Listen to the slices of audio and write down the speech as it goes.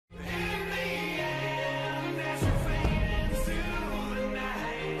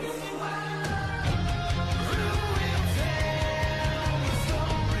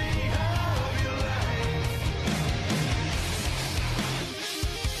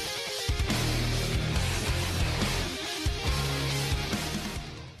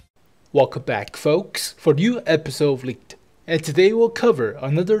Welcome back, folks, for a new episode of Leaked. And today we'll cover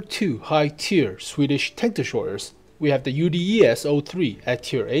another two high-tier Swedish tank destroyers. We have the UDES 03 at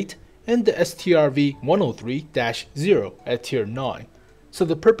tier 8 and the Strv 103-0 at tier 9. So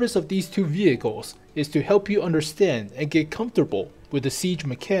the purpose of these two vehicles is to help you understand and get comfortable with the siege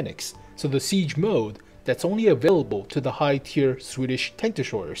mechanics, so the siege mode that's only available to the high-tier Swedish tank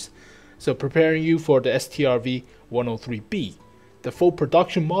destroyers. So preparing you for the Strv 103B, the full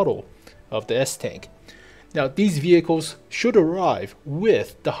production model of the S-Tank. Now these vehicles should arrive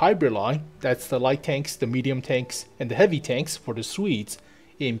with the hybrid line, that's the light tanks, the medium tanks, and the heavy tanks for the Swedes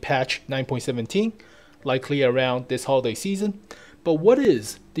in patch 9.17, likely around this holiday season. But what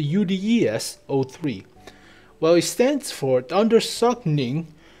is the UDES 03? Well, it stands for Undersökning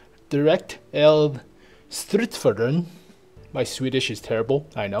Direkt Eld Stridsfordon. My Swedish is terrible,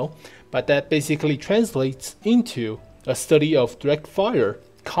 I know, but that basically translates into a study of direct fire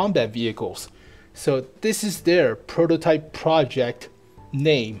combat vehicles. So this is their prototype project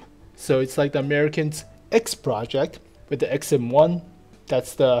name. So it's like the Americans' X project with the XM1,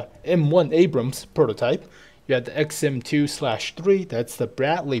 that's the M1 Abrams prototype. You have the XM2/3, that's the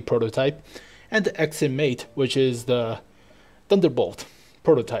Bradley prototype, and the XM8, which is the Thunderbolt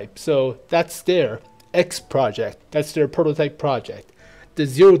prototype. So that's their X project, that's their prototype project. The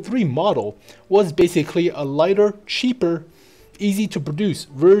 03 model was basically a lighter, cheaper, easy to produce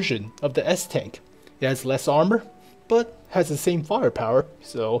version of the S-Tank. It has less armor, but has the same firepower,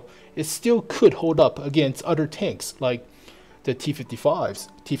 so it still could hold up against other tanks like the T-55s,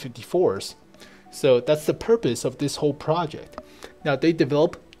 T-54s. So that's the purpose of this whole project. Now they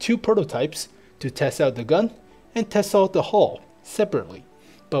developed two prototypes to test out the gun and test out the hull separately.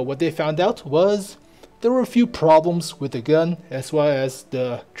 But what they found out was there were a few problems with the gun as well as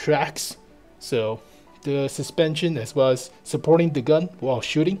the tracks. So the suspension as well as supporting the gun while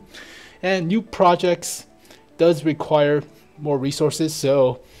shooting. And new projects does require more resources,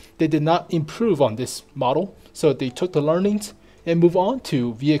 so they did not improve on this model. So they took the learnings and moved on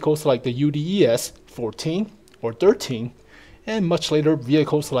to vehicles like the UDES 14 or 13 and much later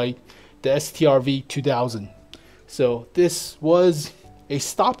vehicles like the Strv 2000. So this was a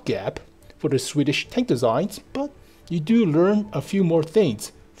stopgap for the Swedish tank designs, but you do learn a few more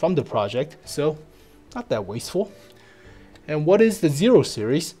things from the project, so not that wasteful. And what is the 0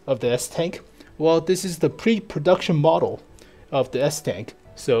 series of the S-Tank? Well, this is the pre-production model of the S-Tank.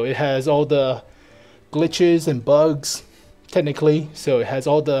 So it has all the glitches and bugs, technically. So it has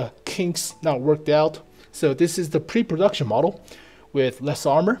all the kinks not worked out. So this is the pre-production model with less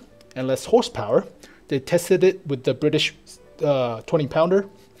armor and less horsepower. They tested it with the British 20-pounder.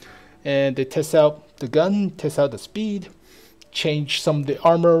 And they test out the gun, test out the speed, change some of the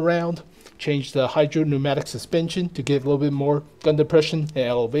armor around, change the hydro-pneumatic suspension to give a little bit more gun depression and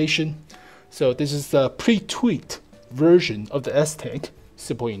elevation. So this is the pre-tweaked version of the S-Tank,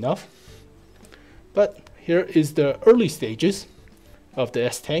 simple enough. But here is the early stages of the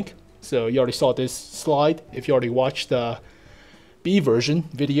S-Tank. So you already saw this slide if you already watched the B version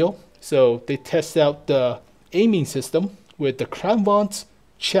video. So they test out the aiming system with the Kranvans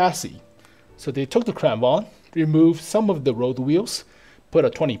chassis. So they took the Kranvan, removed some of the road wheels, put a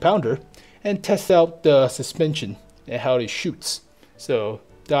 20-pounder, and test out the suspension and how it shoots. So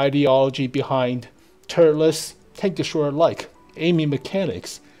the ideology behind turretless tank destroyer-like aiming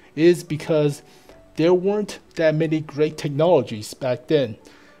mechanics is because there weren't that many great technologies back then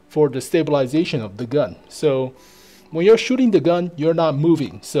for the stabilization of the gun. So when you're shooting the gun, you're not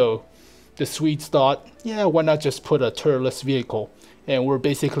moving. So the Swedes thought, yeah, why not just put a turretless vehicle? And we're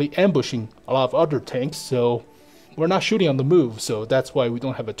basically ambushing a lot of other tanks, so we're not shooting on the move, so that's why we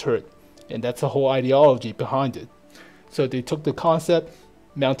don't have a turret. And that's the whole ideology behind it. So they took the concept,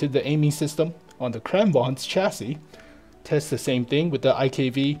 mounted the aiming system on the Kranvan's chassis, test the same thing with the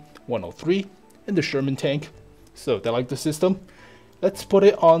IKV 103 and the Sherman tank. So they like the system. Let's put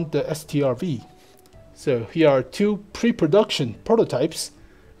it on the Strv. So here are two pre-production prototypes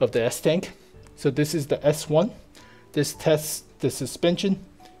of the S-Tank. So this is the S1. This tests the suspension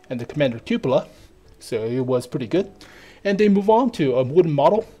and the commander cupola, so it was pretty good. And they move on to a wooden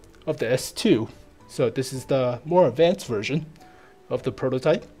model of the S2. So this is the more advanced version of the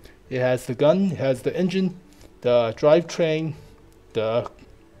prototype. It has the gun, it has the engine, the drivetrain, the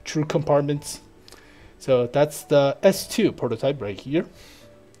crew compartments. So that's the S2 prototype right here.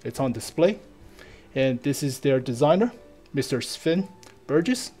 It's on display. And this is their designer, Mr. Sven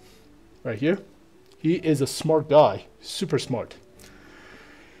Burgess, right here. He is a smart guy, super smart.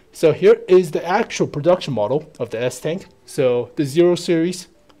 So here is the actual production model of the S-Tank. So the 0 series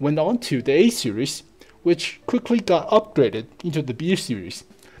went on to the A series, which quickly got upgraded into the B series.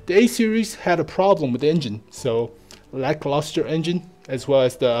 The A series had a problem with the engine, so lackluster engine, as well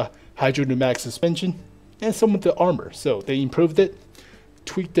as the hydropneumatic suspension and some of the armor. So they improved it,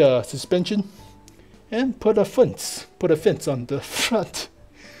 tweaked the suspension, and put a fence on the front.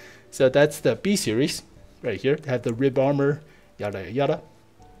 So that's the B series right here. They have the rib armor, yada yada.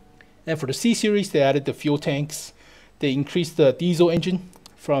 And for the C series, they added the fuel tanks. They increased the diesel engine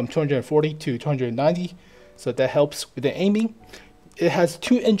from 240 to 290, so that helps with the aiming. It has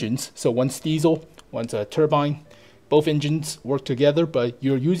two engines, so one's diesel, one's a turbine. Both engines work together, but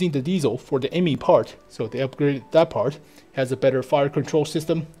you're using the diesel for the aiming part, so they upgraded that part. It has a better fire control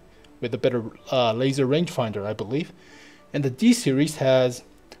system with a better laser rangefinder, I believe. And the D series has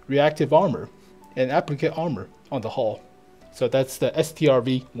reactive armor and applique armor on the hull. So that's the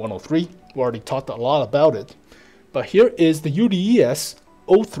Strv 103. We already talked a lot about it. But here is the UDES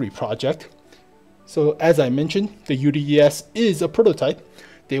 03 project. So as I mentioned, the UDES is a prototype.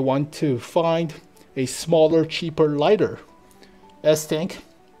 They want to find a smaller, cheaper, lighter S-tank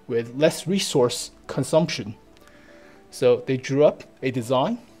with less resource consumption. So they drew up a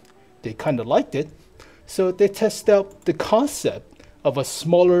design. They kind of liked it. So they tested out the concept of a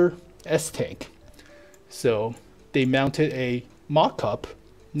smaller S-tank. So they mounted a mock-up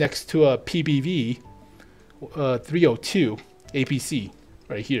next to a PBV 302 APC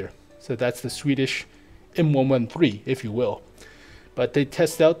right here. So that's the Swedish M113, if you will. But they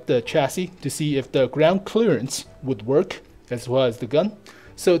test out the chassis to see if the ground clearance would work, as well as the gun.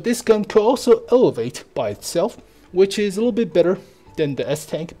 So this gun could also elevate by itself, which is a little bit better than the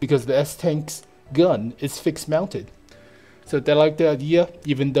S-tank, because the S-tank's gun is fixed mounted. So they like the idea,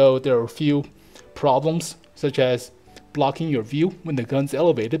 even though there are a few problems, such as blocking your view when the gun's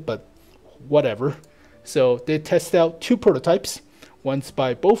elevated, but whatever. So they test out two prototypes. One's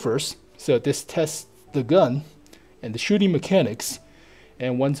by Bofors, so this tests the gun and the shooting mechanics,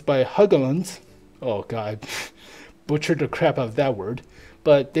 and one's by Hägglund. Oh god, butchered the crap out of that word.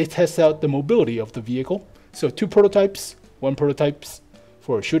 But they test out the mobility of the vehicle. So two prototypes, one prototype's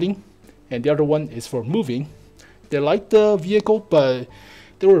for shooting, and the other one is for moving. They liked the vehicle, but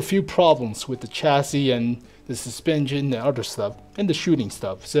there were a few problems with the chassis and the suspension and other stuff, and the shooting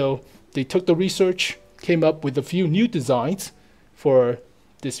stuff. So they took the research, came up with a few new designs for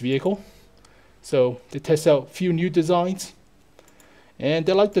this vehicle. So they test out a few new designs, and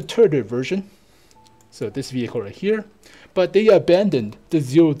they like the turret version. So this vehicle right here, but they abandoned the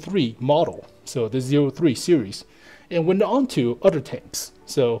 03 model, so the 03 series, and went on to other tanks.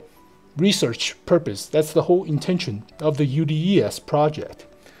 So research purpose, that's the whole intention of the UDES project.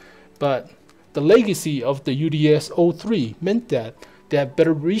 But the legacy of the UDES 03 meant that they have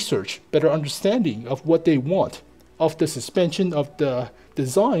better research, better understanding of what they want, of the suspension, of the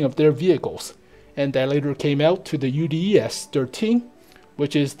design of their vehicles. And that later came out to the UDES 13,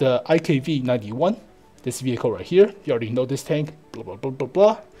 which is the IKV 91. This vehicle right here, you already know this tank, blah blah blah blah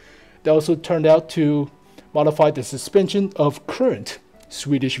blah. They also turned out to modify the suspension of current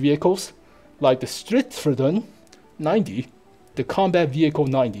Swedish vehicles, like the Stridsfordon 90, the Combat Vehicle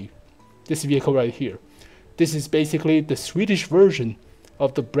 90. This vehicle right here. This is basically the Swedish version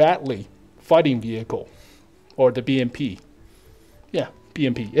of the Bradley fighting vehicle, or the BMP. Yeah,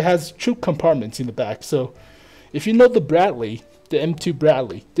 BMP. It has troop compartments in the back. So if you know the Bradley, the M2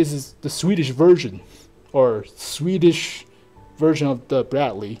 Bradley, this is the Swedish version, or Swedish version of the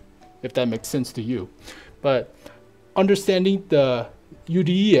Bradley, if that makes sense to you. But understanding the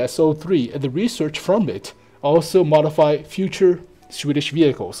UDES 03 and the research from it also modify future Swedish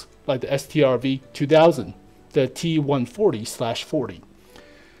vehicles, like the Strv 2000, the T140/40.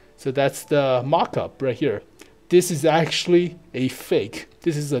 So that's the mock-up right here. This is actually a fake.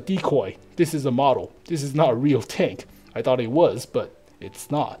 This is a decoy. This is a model. This is not a real tank. I thought it was, but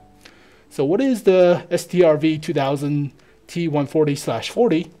it's not. So what is the Strv 2000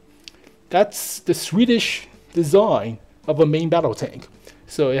 T140/40? That's the Swedish design of a main battle tank.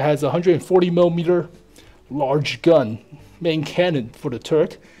 So it has a 140mm large gun, main cannon for the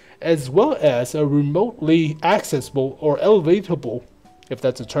turret, as well as a remotely accessible or elevatable, if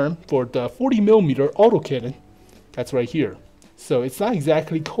that's a term, for the 40mm autocannon. That's right here. So it's not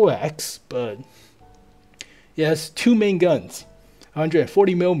exactly coax, but it has two main guns,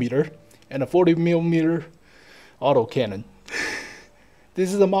 140mm and a 40mm autocannon.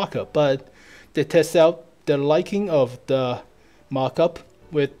 This is a mock-up, but they test out the liking of the mock-up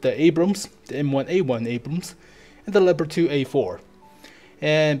with the Abrams, the M1A1 Abrams, and the Leopard 2 A4.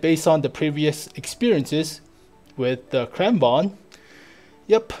 And based on the previous experiences with the Cranbon,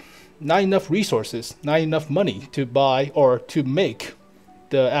 yep, not enough resources, not enough money to buy or to make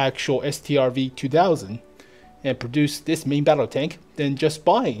the actual Strv 2000. and produce this main battle tank than just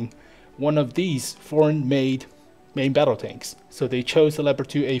buying one of these foreign-made main battle tanks. So they chose the Leopard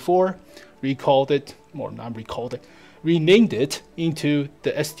 2 A4, renamed it into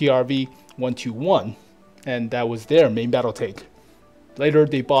the STRV 121, and that was their main battle tank. Later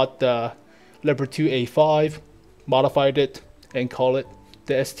they bought the Leopard 2 A5, modified it, and called it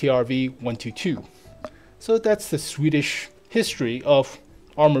the STRV 122. So that's the Swedish history of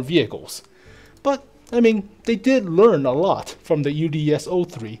armored vehicles. But I mean, they did learn a lot from the UDES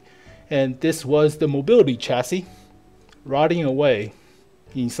 03, and this was the mobility chassis rotting away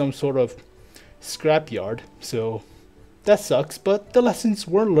in some sort of scrapyard. So that sucks, but the lessons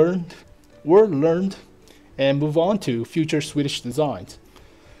were learned, and move on to future Swedish designs.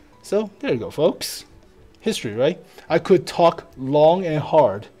 So there you go, folks. History, right? I could talk long and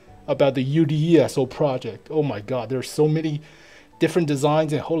hard about the UDES project. Oh my god, there's so many different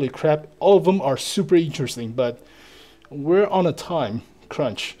designs, and holy crap, all of them are super interesting, but we're on a time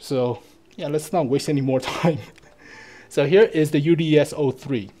crunch, so yeah, let's not waste any more time. So here is the UDES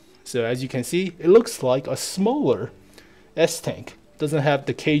 03. So as you can see, it looks like a smaller S-tank. Doesn't have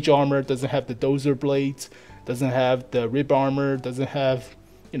the cage armor, doesn't have the dozer blades, doesn't have the rib armor, doesn't have,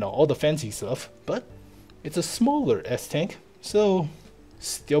 you know, all the fancy stuff, but it's a smaller S-tank, so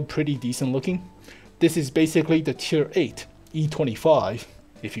still pretty decent looking. This is basically the Tier 8 E25,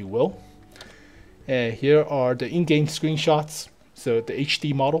 if you will. And here are the in-game screenshots. So the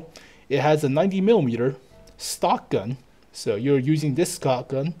HD model, it has a 90mm stock gun. So you're using this stock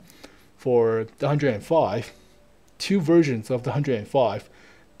gun for the 105. Two versions of the 105,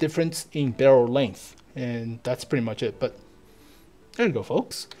 difference in barrel length, and that's pretty much it. But there you go,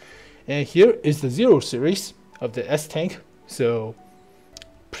 folks. And here is the 0 series of the S-tank. So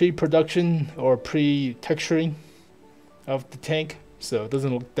pre-production or pre-texturing of the tank, so it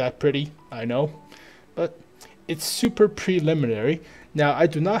doesn't look that pretty, I know, but it's super preliminary. Now I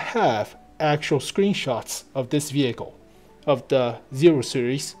do not have actual screenshots of this vehicle, of the 0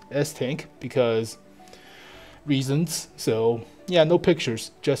 series S-tank, because reasons. So yeah, no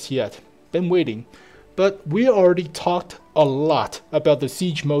pictures just yet, been waiting. But we already talked a lot about the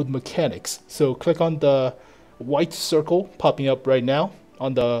siege mode mechanics, so click on the white circle popping up right now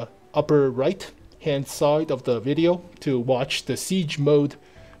on the upper right hand side of the video to watch the siege mode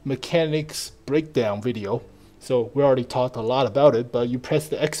mechanics breakdown video. So we already talked a lot about it, but you press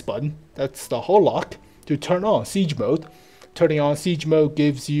the X button, that's the hull lock, to turn on siege mode. Turning on siege mode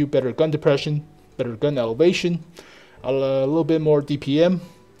gives you better gun depression, better gun elevation, a little bit more DPM,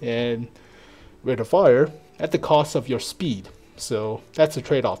 and rate of fire at the cost of your speed. So that's a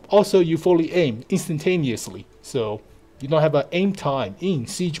trade-off. Also, you fully aim instantaneously, so you don't have an aim time in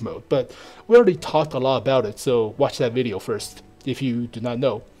siege mode, but we already talked a lot about it, so watch that video first if you do not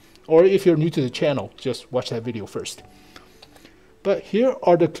know. Or if you're new to the channel, just watch that video first. But here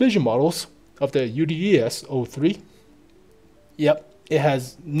are the collision models of the UDES 03. Yep, it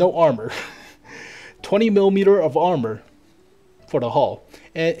has no armor. 20mm of armor for the hull.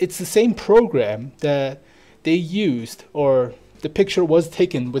 And it's the same program that they used, or the picture was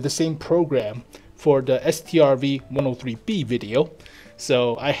taken with the same program for the STRV 103B video.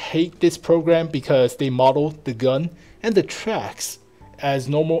 So I hate this program because they modeled the gun and the tracks as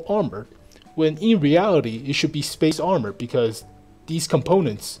normal armor, when in reality it should be space armor, because these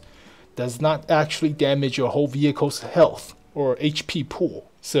components does not actually damage your whole vehicle's health or HP pool.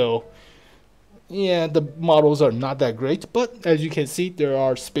 So yeah, the models are not that great, but as you can see, there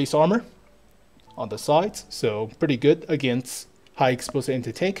are space armor on the sides, so pretty good against high explosive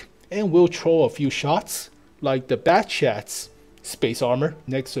anti-tank, and will throw a few shots like the Batchat's space armor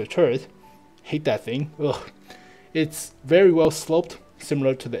next to the turret. Hate that thing. Ugh. It's very well sloped,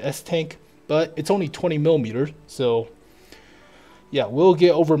 similar to the S-tank, but it's only 20mm, so yeah, will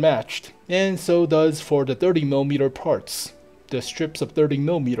get overmatched. And so does for the 30mm parts, the strips of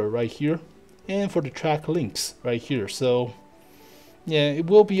 30mm right here, and for the track links right here. So yeah, it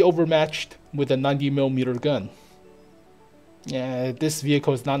will be overmatched with a 90mm gun. Yeah, this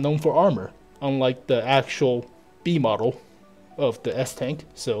vehicle is not known for armor, unlike the actual B model of the S-tank,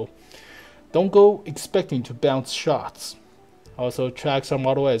 so don't go expecting to bounce shots. Also, tracks are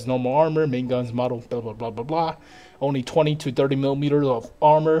modeled as normal armor, main guns model blah blah blah blah blah. Only 20 to 30mm of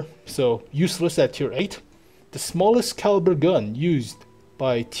armor, so useless at Tier 8. The smallest caliber gun used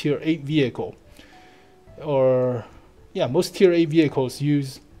by Tier 8 vehicle. Or yeah, most Tier 8 vehicles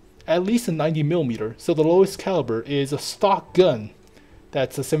use at least a 90mm, so the lowest caliber is a stock gun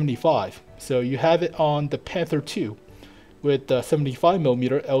that's a 75. So you have it on the Panther 2 with the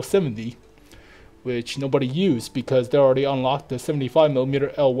 75mm L70, which nobody used because they already unlocked the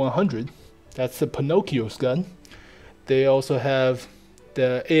 75mm L100. That's the Pinocchio's gun. They also have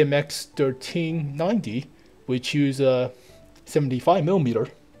the AMX 1390, which use a 75mm,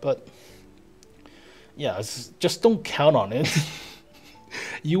 but yeah, just don't count on it.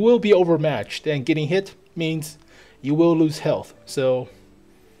 You will be overmatched, and getting hit means you will lose health. So,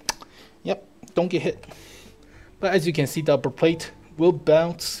 yep, don't get hit. But as you can see, the upper plate will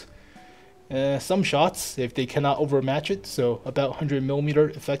bounce some shots if they cannot overmatch it. So about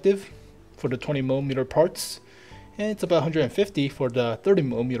 100mm effective for the 20mm parts, and it's about 150 for the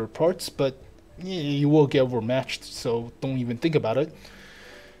 30mm parts. But yeah, you will get overmatched, so don't even think about it.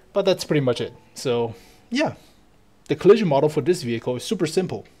 But that's pretty much it. So yeah, the collision model for this vehicle is super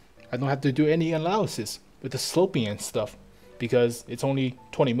simple. I don't have to do any analysis with the sloping and stuff because it's only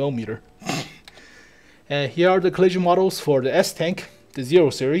 20mm. And here are the collision models for the S tank, the 0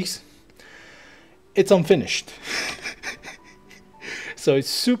 series. It's unfinished. So it's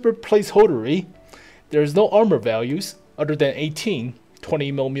super placeholdery. There's no armor values other than 18,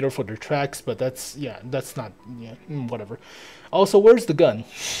 20mm for the tracks, but that's not, whatever. Also, where's the gun?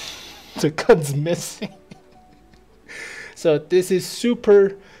 The gun's missing. So this is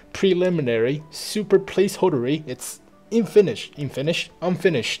super preliminary, super placeholdery. It's unfinished.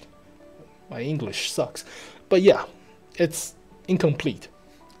 My English sucks. But yeah, it's incomplete.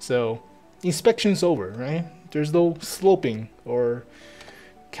 So inspection's over, right? There's no sloping or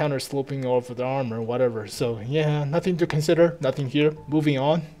counter sloping over the armor or whatever. So yeah, nothing to consider, nothing here. Moving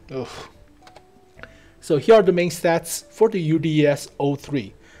on. Ugh. So here are the main stats for the UDES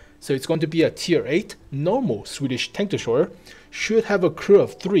 03. So it's going to be a tier 8 normal Swedish tank destroyer. Should have a crew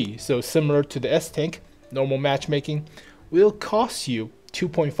of 3, so similar to the S tank. Normal matchmaking will cost you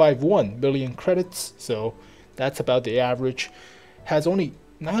 2.51 million credits, so that's about the average. Has only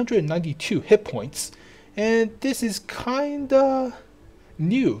 992 hit points, and this is kinda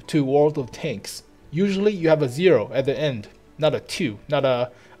new to World of Tanks. Usually you have a 0 at the end, not a 2, not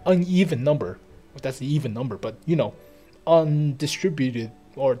a uneven number. That's an even number, but you know, undistributed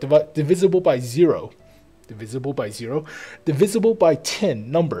or divisible by 0. Divisible by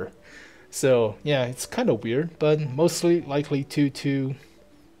 10 number. So yeah, it's kind of weird, but mostly likely to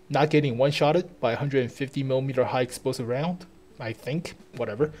not getting one-shotted by 150mm high explosive round, I think,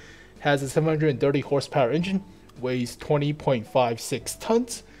 whatever. Has a 730 horsepower engine, weighs 20.56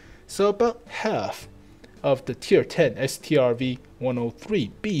 tons, so about half of the tier 10 Strv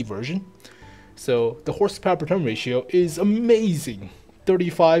 103B version. So the horsepower per ton ratio is amazing,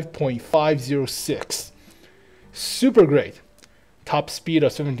 35.506. Super great. Top speed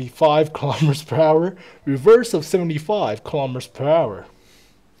of 75 kilometers per hour, reverse of 75 kilometers per hour.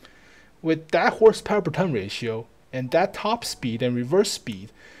 With that horsepower per ton ratio and that top speed and reverse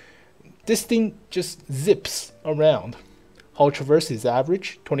speed, this thing just zips around. Hull traverse is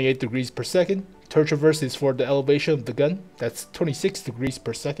average, 28 degrees per second. Turret traverse is for the elevation of the gun, that's 26 degrees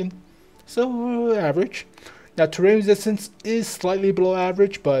per second. So average. Now terrain resistance is slightly below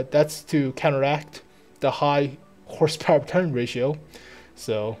average, but that's to counteract the high horsepower per ton ratio.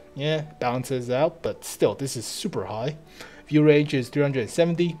 So yeah, balances out, but still this is super high. View range is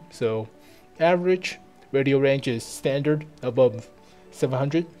 370, so average. Radio range is standard above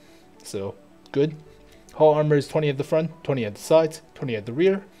 700, so good. Hull armor is 20 at the front, 20 at the sides, 20 at the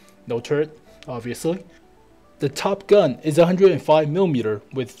rear. No turret, obviously. The top gun is 105mm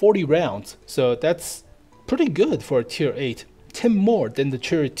with 40 rounds, so that's pretty good for a tier 8. 10 more than the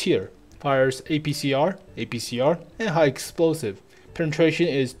turret tier. Fires APCR, and high explosive. Penetration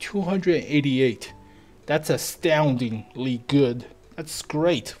is 288. That's astoundingly good. That's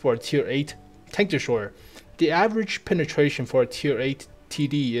great for a tier 8 tank destroyer. The average penetration for a tier 8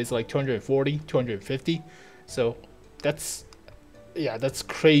 TD is like 240, 250. So that's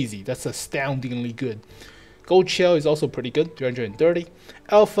crazy. That's astoundingly good. Gold shell is also pretty good, 330.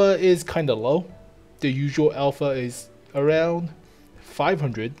 Alpha is kind of low. The usual alpha is around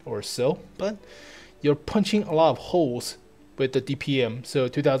 500 or so, but you're punching a lot of holes with the DPM, so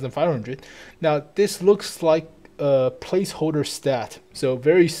 2500. Now this looks like a placeholder stat, so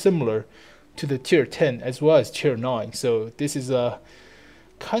very similar to the tier 10 as well as tier 9. So this is a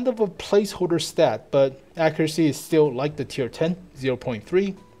kind of a placeholder stat, but accuracy is still like the tier 10,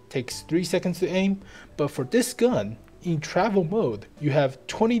 0.3, takes 3 seconds to aim. But for this gun, in travel mode, you have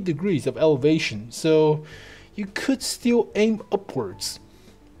 20 degrees of elevation, so you could still aim upwards,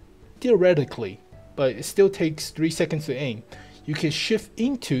 theoretically, but it still takes 3 seconds to aim. You can shift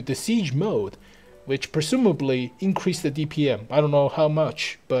into the siege mode, which presumably increase the DPM. I don't know how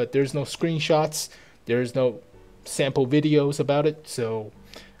much, but there's no screenshots, there's no sample videos about it, so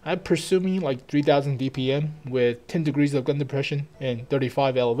I'm presuming like 3000 DPM with 10 degrees of gun depression and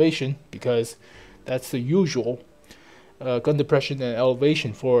 35 elevation, because that's the usual gun depression and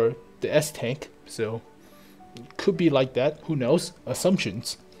elevation for the S tank. So it could be like that, who knows,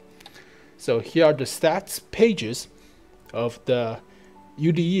 assumptions. So here are the stats pages of the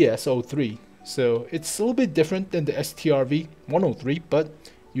UDES 03. So it's a little bit different than the Strv 103, but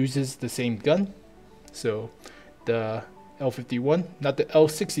uses the same gun. So the L51, not the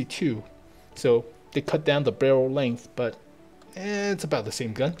L62. So they cut down the barrel length, but it's about the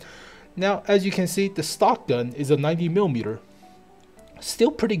same gun. Now, as you can see, the stock gun is a 90mm.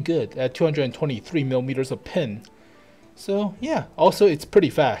 Still pretty good at 223mm of pen. So yeah, also it's pretty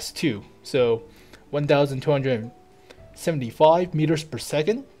fast too. So 1275 meters per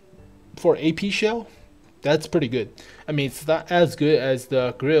second for AP shell. That's pretty good. I mean, it's not as good as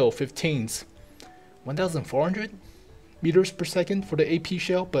the Grill 15's 1400 meters per second for the AP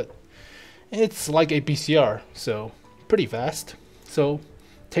shell, but it's like APCR, so pretty fast. So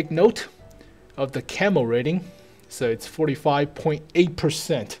take note of the camo rating. So it's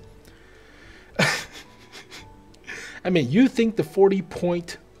 45.8%. I mean, you think the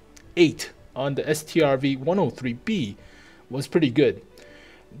 40.8 on the Strv 103B was pretty good.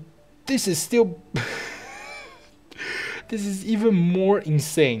 This is still this is even more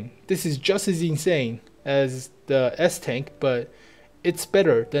insane. This is just as insane as the S tank, but it's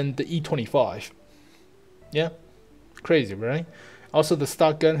better than the E25. Yeah, crazy, right? Also, the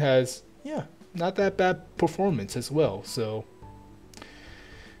stock gun has, yeah, not that bad performance as well. So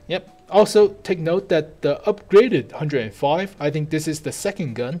yep. Also take note that the upgraded 105, I think this is the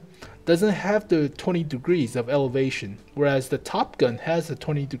second gun, doesn't have the 20 degrees of elevation, whereas the top gun has the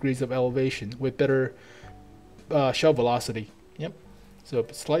 20 degrees of elevation with better shell velocity. Yep, so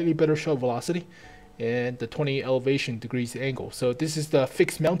slightly better shell velocity and the 20 elevation degrees angle. So this is the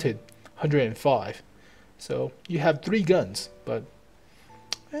fixed mounted 105. So you have 3 guns, but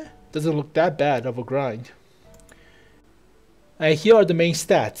doesn't look that bad of a grind. And here are the main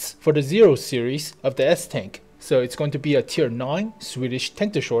stats for the 0 series of the S tank. So it's going to be a tier 9 Swedish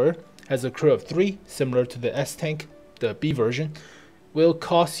Tank Destroyer, has a crew of 3, similar to the S tank, the B version. Will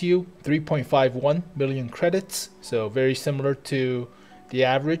cost you 3.51 million credits, so very similar to the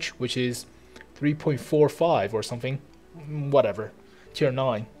average, which is 3.45 or something, whatever. Tier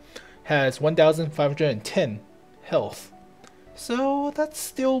 9 has 1510 health. So that's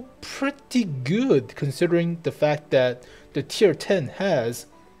still pretty good considering the fact that the tier 10 has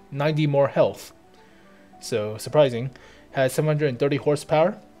 90 more health. So surprising. Has 730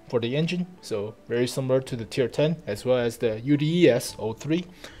 horsepower for the engine, so very similar to the tier 10, as well as the UDES 03,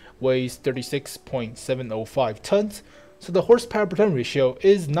 weighs 36.705 tons. So the horsepower per ton ratio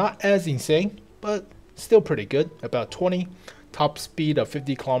is not as insane, but still pretty good, about 20. Top speed of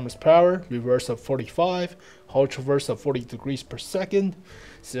 50 kilometers per hour, reverse of 45, hull traverse of 40 degrees per second.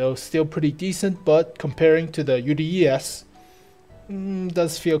 So still pretty decent, but comparing to the UDES,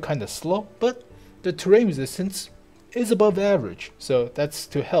 does feel kind of slow, but the terrain resistance is above average, so that's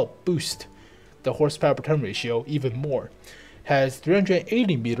to help boost the horsepower per ton ratio even more. Has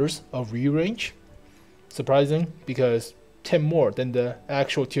 380 meters of rear range, surprising because 10 more than the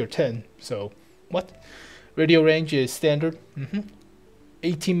actual tier 10. So what? Radial range is standard.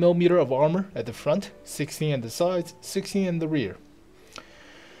 18mm of armor at the front, 16 at the sides, 16 in the rear.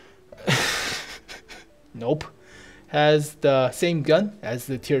 Nope. Has the same gun as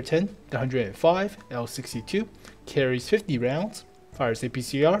the tier 10, the 105 L62, carries 50 rounds, fires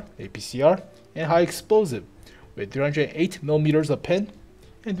APCR, and high explosive with 308mm of pen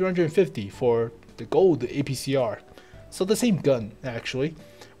and 350 for the gold APCR. So the same gun actually,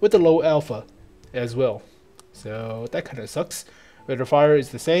 with the low alpha as well. So that kind of sucks. Rate of fire is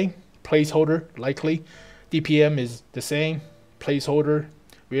the same, placeholder likely, DPM is the same, placeholder,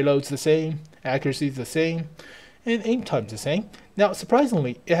 reload's the same, accuracy is the same, and aim time's the same. Now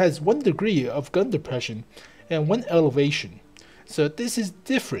surprisingly, it has 1 degree of gun depression and 1 elevation. So this is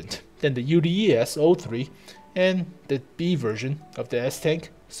different than the UDES 03 and the B version of the S tank.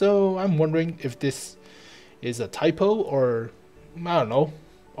 So I'm wondering if this is a typo or, I don't know,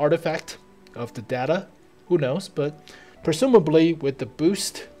 artifact of the data. Who knows? But presumably with the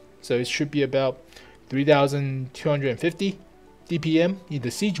boost, so it should be about 3250 DPM in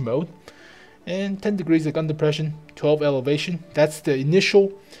the siege mode, and 10 degrees of gun depression, 12 elevation. That's the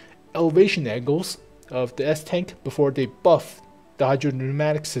initial elevation angles of the S tank before they buff the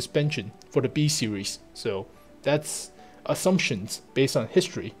hydropneumatic suspension for the B series. So that's assumptions based on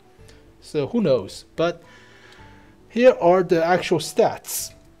history. So who knows? But here are the actual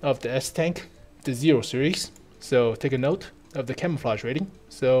stats of the S tank, the 0 series. So take a note of the camouflage rating,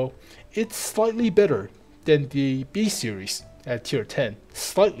 so it's slightly better than the B series at tier 10.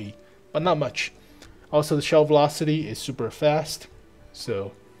 Slightly, but not much. Also, the shell velocity is super fast,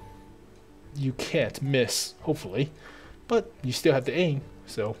 so you can't miss, hopefully. But you still have to aim,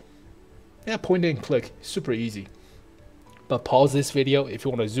 so yeah, point and click, super easy. But pause this video if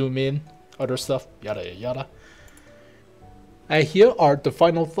you want to zoom in, other stuff, yada yada. And here are the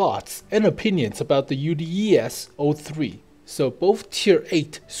final thoughts and opinions about the UDES 03. So both tier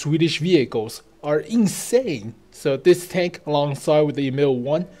 8 Swedish vehicles are insane. So this tank alongside with the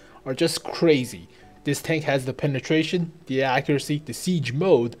MIL-1 are just crazy. This tank has the penetration, the accuracy, the siege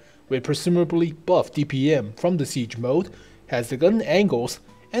mode with presumably buff DPM from the siege mode, has the gun angles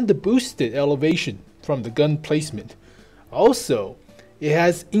and the boosted elevation from the gun placement. Also, it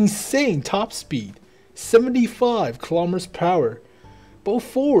has insane top speed, 75 kilometers per hour, both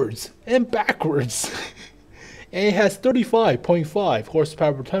forwards and backwards. And it has 35.5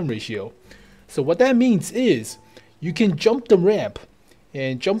 horsepower per ton ratio. So what that means is you can jump the ramp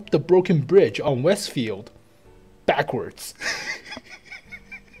and jump the broken bridge on Westfield backwards.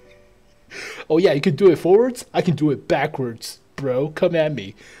 Oh yeah, you can do it forwards? I can do it backwards, bro. Come at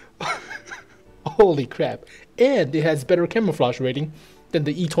me. Holy crap. And it has better camouflage rating than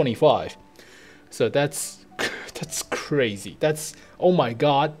the E25. So that's crazy. That's, oh my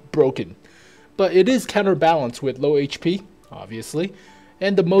god, broken. But it is counterbalanced with low HP, obviously,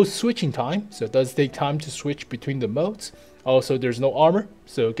 and the mode switching time, so it does take time to switch between the modes. Also, there's no armor,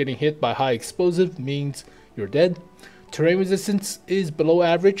 so getting hit by high explosive means you're dead. Terrain resistance is below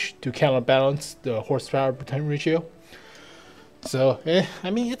average to counterbalance the horsepower per ton ratio. So, I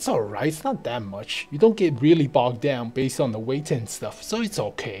mean, it's alright, it's not that much. You don't get really bogged down based on the weight and stuff, so it's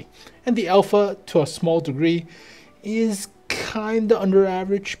okay. And the alpha, to a small degree, is kinda under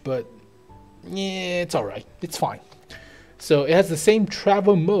average, but yeah, it's alright, it's fine. So it has the same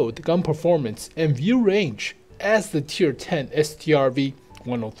travel mode, gun performance, and view range as the tier 10 Strv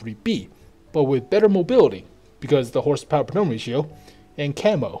 103B, but with better mobility, because the horsepower per ton ratio, and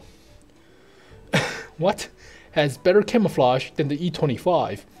camo. What? Has better camouflage than the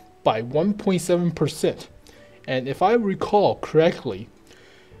E25 by 1.7%, and if I recall correctly,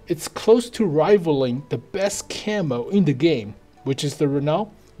 it's close to rivaling the best camo in the game, which is the Renault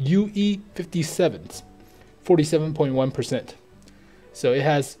UE57's 47.1%. So it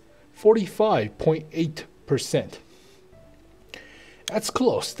has 45.8%. That's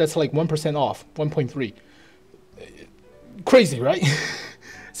close. That's like 1% off, 1.3. Crazy, right?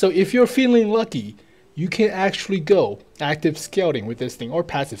 So if you're feeling lucky, you can actually go active scouting with this thing, or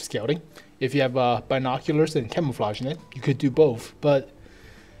passive scouting. If you have binoculars and camouflage in it, you could do both. But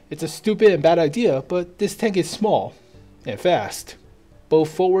it's a stupid and bad idea, but this tank is small and fast, both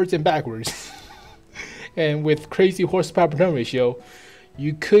forwards and backwards. And with crazy horsepower per ton ratio,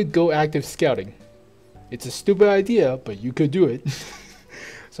 you could go active scouting. It's a stupid idea, but you could do it.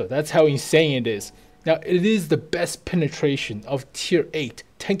 So that's how insane it is. Now, it is the best penetration of tier 8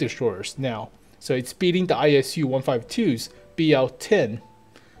 tank destroyers now. So it's beating the ISU 152's BL-10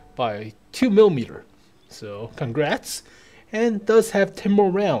 by 2mm. So congrats. And does have 10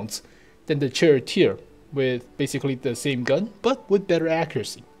 more rounds than the charioteer with basically the same gun, but with better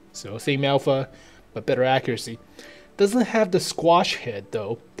accuracy. So same alpha, but better accuracy. Doesn't have the squash head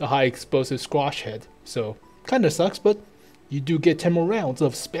though, the high explosive squash head. So kinda sucks, but you do get 10 more rounds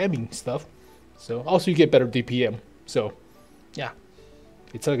of spamming stuff. So also you get better DPM. So yeah,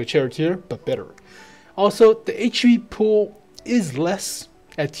 it's like a charioteer, but better. Also, the HP pool is less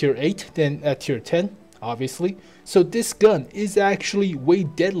at tier 8 than at tier 10, obviously. So this gun is actually way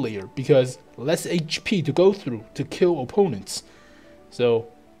deadlier because less HP to go through to kill opponents. So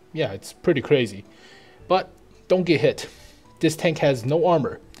yeah, it's pretty crazy. But don't get hit. This tank has no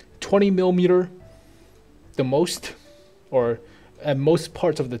armor. 20mm the most, or at most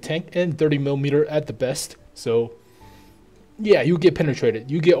parts of the tank, and 30mm at the best. So yeah, you get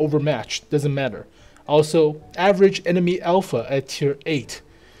penetrated, you get overmatched, doesn't matter. Also, average enemy alpha at tier 8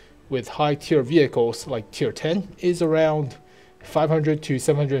 with high tier vehicles like tier 10 is around 500 to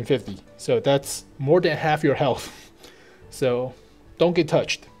 750. So that's more than half your health. So don't get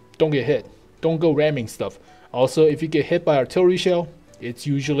touched, don't get hit, don't go ramming stuff. Also, if you get hit by artillery shell, it's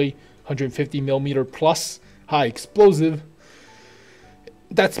usually 150mm plus high explosive.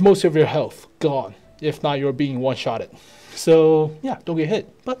 That's most of your health gone. If not, you're being one-shotted. So yeah, don't get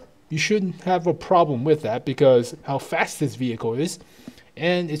hit. But you shouldn't have a problem with that because how fast this vehicle is,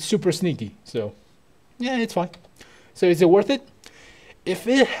 and it's super sneaky. So yeah, it's fine. So is it worth it? If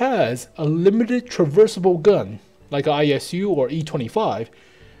it has a limited traversable gun like an ISU or E25,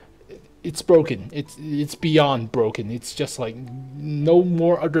 it's broken. It's beyond broken. It's just like no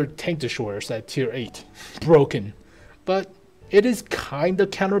more other tank destroyers at tier 8. Broken. But it is kind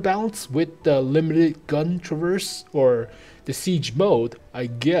of counterbalanced with the limited gun traverse or the siege mode, I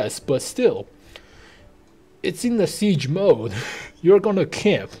guess, but still. It's in the siege mode. You're gonna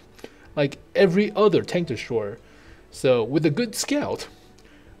camp like every other tank destroyer. So with a good scout,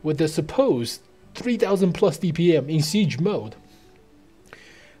 with the supposed 3000 plus DPM in siege mode,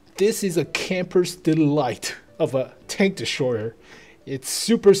 this is a camper's delight of a tank destroyer. It's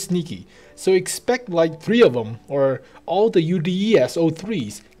super sneaky. So expect like 3 of them or all the UDES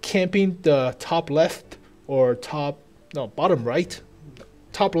 03s camping the top left or bottom right,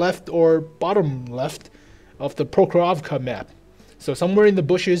 top left or bottom left of the Prokhorovka map. So somewhere in the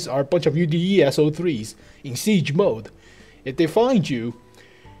bushes are a bunch of UDES 03s in siege mode. If they find you,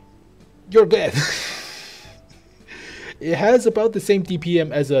 you're dead. It has about the same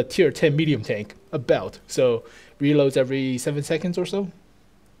DPM as a tier 10 medium tank, about. So reloads every 7 seconds or so.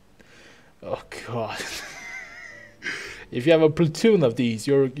 Oh god. If you have a platoon of these,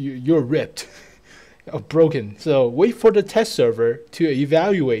 you're ripped. Broken. So wait for the test server to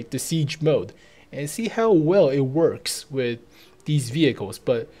evaluate the siege mode and see how well it works with these vehicles.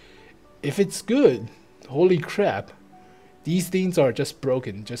 But if it's good, holy crap, these things are just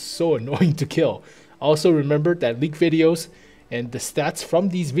broken, just so annoying to kill. Also remember that leak videos and the stats from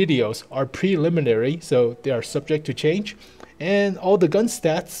these videos are preliminary, so they are subject to change. And all the gun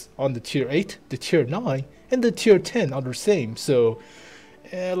stats on the tier 8, the tier 9, and the tier 10 are the same, so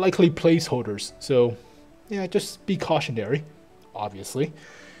likely placeholders. So yeah, just be cautionary, obviously.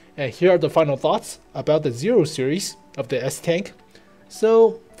 And here are the final thoughts about the 0 series of the S-Tank.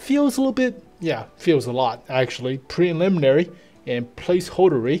 So feels a little bit, feels a lot actually, preliminary and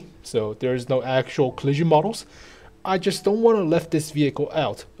placeholdery, so there's no actual collision models. I just don't want to left this vehicle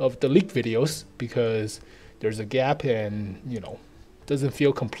out of the leak videos because there's a gap and, doesn't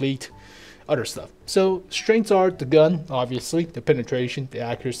feel complete, other stuff. So strengths are the gun, obviously, the penetration, the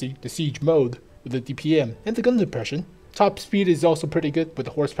accuracy, the siege mode with the DPM, and the gun suppression. Top speed is also pretty good with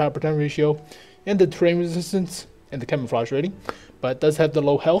the horsepower per ton ratio, and the terrain resistance, and the camouflage rating, but it does have the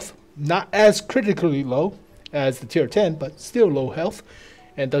low health, not as critically low as the tier 10, but still low health,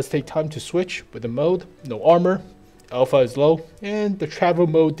 and does take time to switch with the mode. No armor, alpha is low, and the travel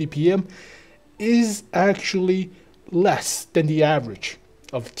mode DPM is actually less than the average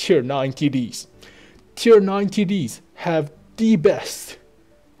of tier 9 TDs. Tier 9 TDs have the best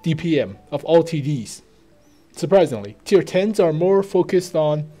DPM of all TDs. Surprisingly, tier 10s are more focused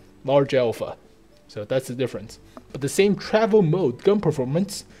on large alpha, so that's the difference. But the same travel mode gun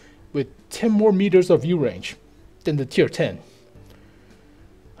performance with 10 more meters of view range than the tier 10.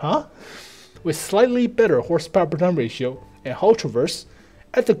 Huh? With slightly better horsepower per ton ratio and hull traverse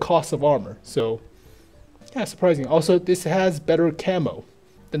at the cost of armor. So yeah, surprising. Also, this has better camo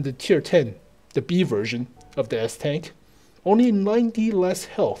than the tier 10, the B version of the S-Tank. Only 90 less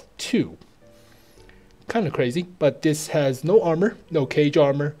health too. Kind of crazy, but this has no armor, no cage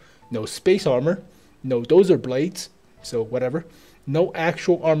armor, no space armor, no dozer blades, so whatever. No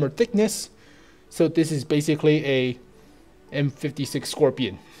actual armor thickness, so this is basically a M56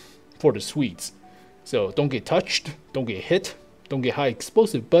 Scorpion for the Swedes. So don't get touched, don't get hit, don't get high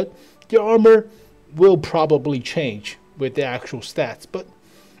explosive, but your armor will probably change with the actual stats. But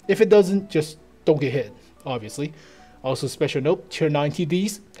if it doesn't, just don't get hit, obviously. Also special note, tier 9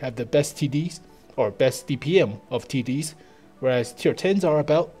 TDs have the best TDs, or best DPM of TDs, whereas tier 10s are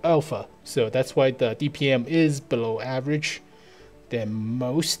about alpha. So that's why the DPM is below average than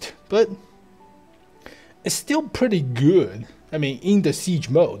most, but it's still pretty good. I mean, in the siege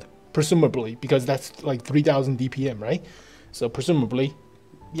mode, presumably, because that's like 3000 DPM, right? So presumably,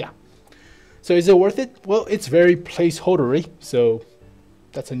 yeah. So is it worth it? Well, it's very placeholdery, so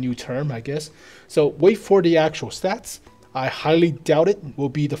that's a new term, I guess. So wait for the actual stats. I highly doubt it will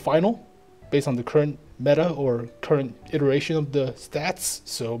be the final based on the current meta or current iteration of the stats,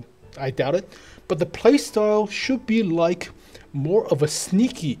 so I doubt it. But the playstyle should be like more of a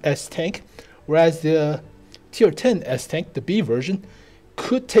sneaky S-Tank, whereas the tier 10 S-Tank, the B version,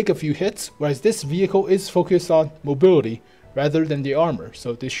 could take a few hits, whereas this vehicle is focused on mobility rather than the armor.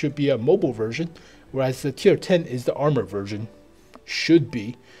 So this should be a mobile version, whereas the tier 10 is the armor version. Should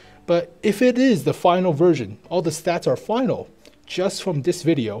be. But if it is the final version, all the stats are final just from this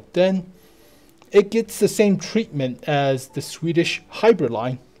video, then it gets the same treatment as the Swedish hybrid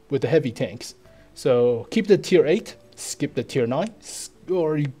line with the heavy tanks. So keep the tier 8, skip the tier 9,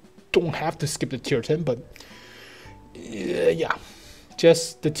 or you don't have to skip the tier 10, but yeah,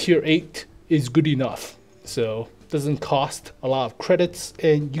 just the tier 8 is good enough. So doesn't cost a lot of credits,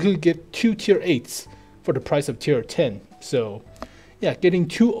 and you could get 2 tier 8s for the price of tier 10. So yeah, getting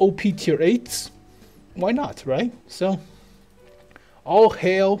 2 OP tier 8s, why not, right? So all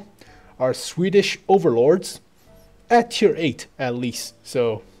hail our Swedish overlords at tier 8 at least.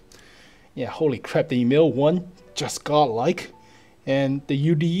 So yeah, holy crap, the Emil 1 just godlike, and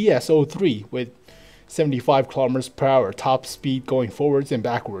the UDES 03 with 75 kilometers per hour top speed going forwards and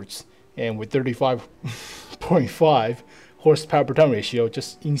backwards, and with 35.5 horsepower per ton ratio,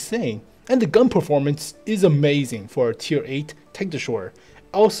 just insane. And the gun performance is amazing for a tier 8 tank destroyer.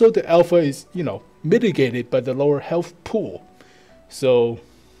 Also, the alpha is, mitigated by the lower health pool. So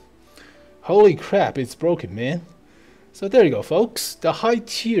holy crap, it's broken, man. So there you go, folks. The high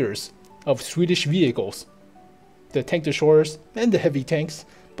tiers of Swedish vehicles, the tank destroyers and the heavy tanks,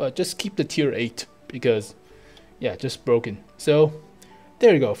 but just keep the tier 8 because yeah, just broken. So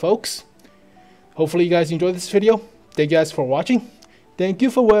there you go, folks. Hopefully you guys enjoyed this video. Thank you guys for watching. Thank you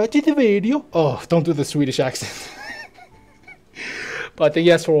for watching the video. Oh, don't do the Swedish accent. But thank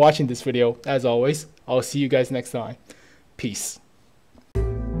you guys for watching this video. As always, I'll see you guys next time. Peace.